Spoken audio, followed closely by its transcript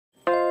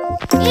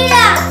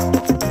Yeah!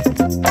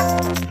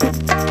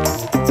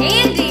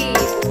 Andy!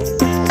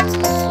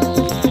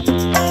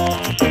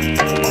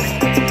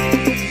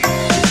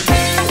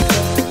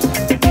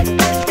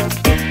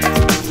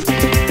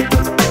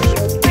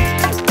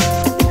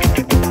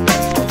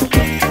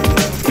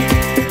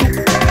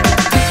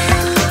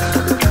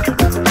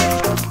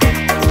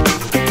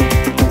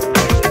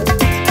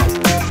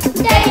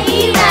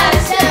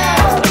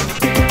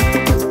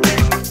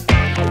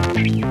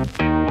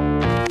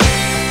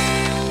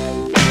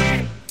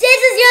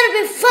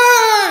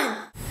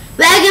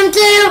 Welcome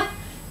to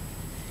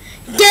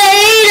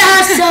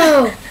Data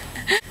Show.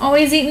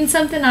 Always eating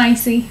something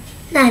icy.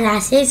 Not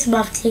icy, it's a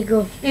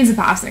popsicle. It's a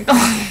popsicle.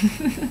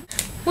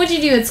 What'd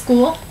you do at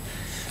school?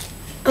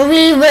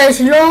 We was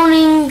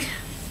learning.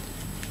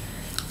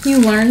 You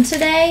learned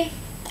today?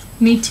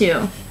 Me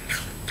too.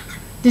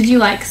 Did you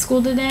like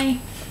school today?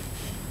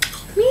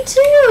 Me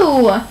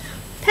too.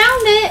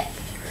 Pound it.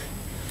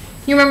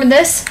 You remember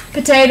this?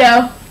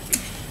 Potato.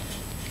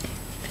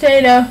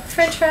 Potato.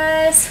 French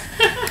fries.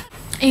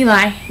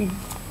 Eli,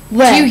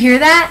 What? do you hear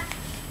that?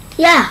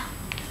 Yeah.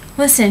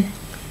 Listen.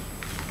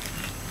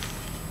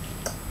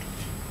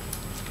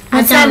 I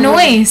What's that don't know.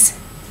 noise?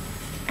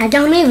 I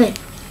don't even.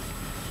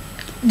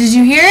 Did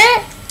you hear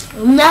it?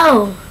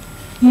 No.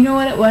 You know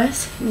what it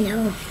was?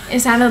 No.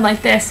 It sounded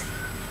like this.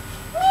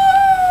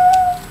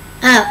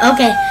 Oh,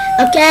 okay.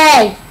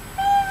 Okay.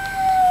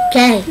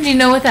 Okay. Do you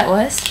know what that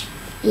was?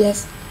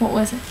 Yes. What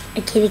was it?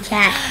 A kitty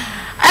cat.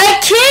 A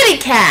kitty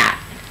cat!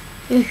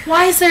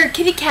 Why is there a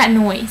kitty cat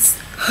noise?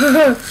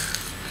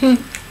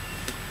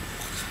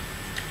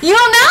 You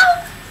don't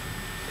know?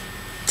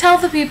 Tell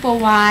the people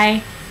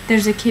why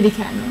there's a kitty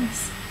cat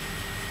noise.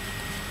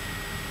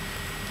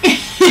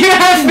 You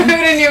have food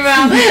in your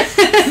mouth.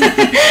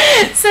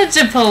 Such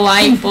a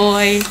polite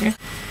boy.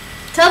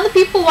 Tell the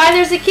people why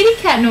there's a kitty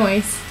cat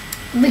noise.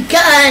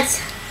 Because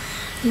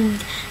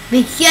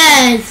we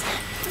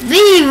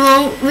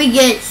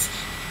get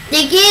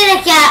the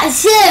kitty cat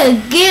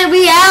said, "Get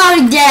me out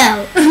of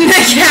there." The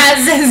cat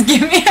says,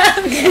 "Give me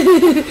out."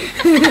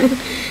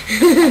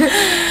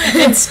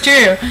 It's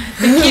true.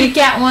 The kitty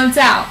cat wants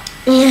out.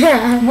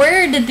 Yeah.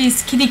 Where did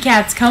these kitty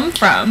cats come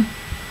from?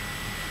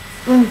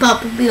 From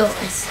Papa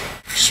Bill's.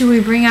 Should we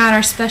bring out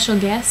our special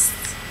guests?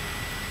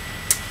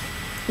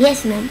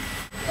 Yes, ma'am.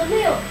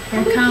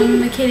 Here come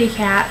the kitty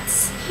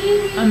cats.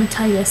 I'm gonna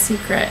tell you a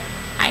secret.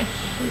 I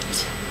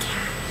hate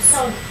cats.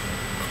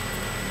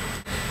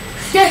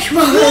 Yes,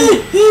 ma'am.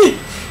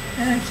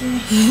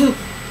 Okay.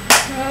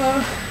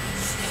 Oh,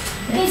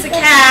 it's a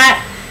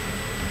cat.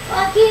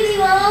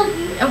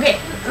 Okay.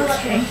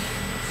 Okay.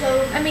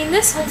 I mean,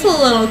 this one's a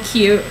little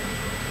cute.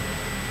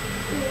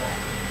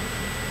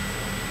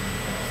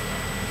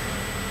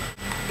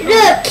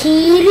 Look,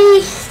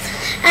 kitties.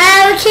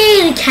 I'm a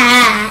kitty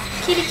cat.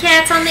 Kitty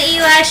cats on the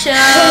Eli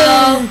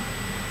Show.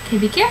 Okay,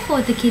 be careful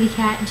with the kitty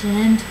cat.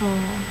 Gentle.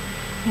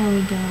 There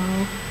we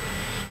go.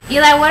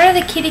 Eli, what are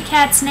the kitty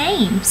cats'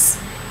 names?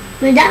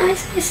 But that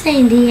was the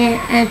same thing,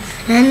 and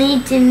I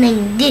need to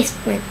name this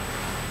one.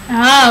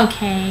 Oh,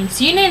 okay.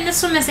 So you named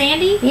this one Miss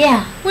Andy?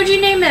 Yeah. What'd you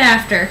name it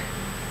after?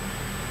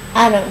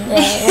 I don't know.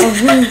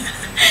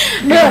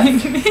 Look.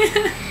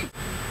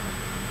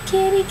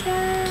 Kitty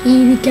cat.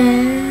 Kitty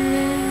cat.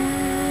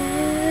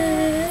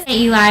 Hey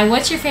Eli,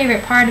 what's your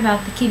favorite part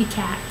about the kitty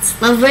cats?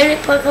 My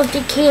favorite part of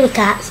the kitty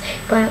cats,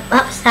 but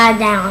upside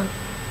down.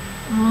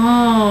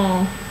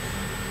 Oh.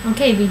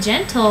 Okay, be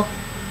gentle.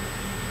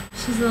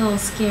 She's a little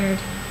scared.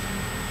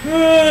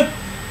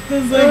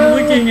 It's like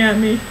looking at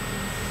me.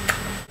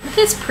 Look at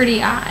his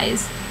pretty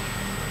eyes.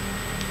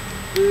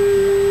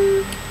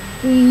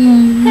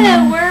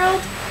 Hello,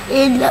 world.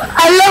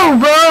 Hello,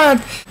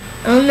 bird.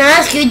 I'm not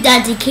asking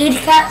that the kitty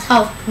cats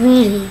are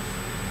pretty.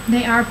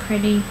 They are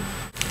pretty.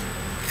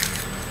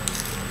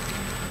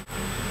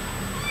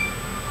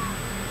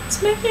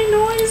 It's making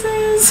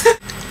noises.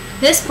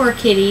 This poor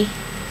kitty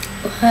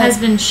has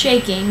been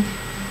shaking.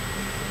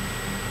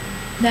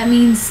 That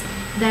means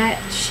that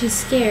she's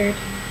scared.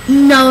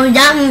 No,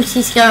 that means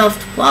she's scared of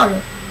the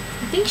water.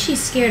 I think she's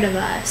scared of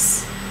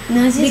us.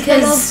 No, she's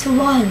scared of the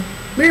water.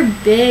 We're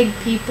big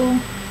people,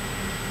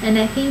 and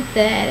I think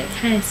that it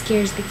kind of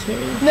scares the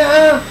kitty.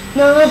 No.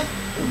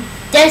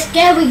 They're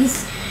scared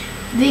because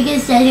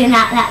they're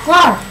not that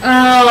far.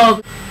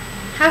 Oh,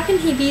 how can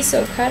he be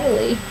so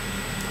cuddly?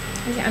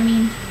 I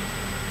mean,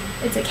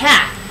 it's a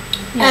cat.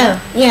 Oh,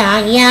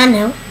 yeah, I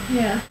know.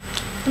 Yeah.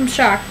 I'm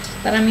shocked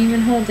that I'm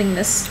even holding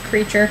this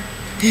creature.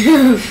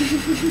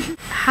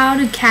 How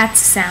do cats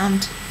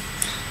sound?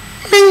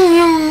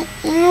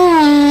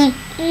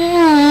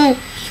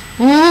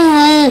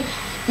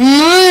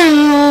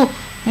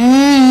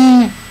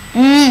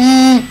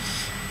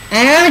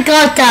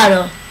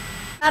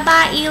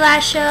 Bye-bye, Eli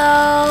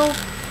Show.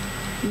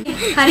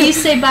 How do you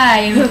say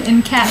bye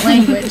in cat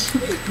language?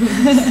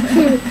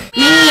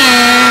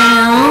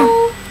 Meow.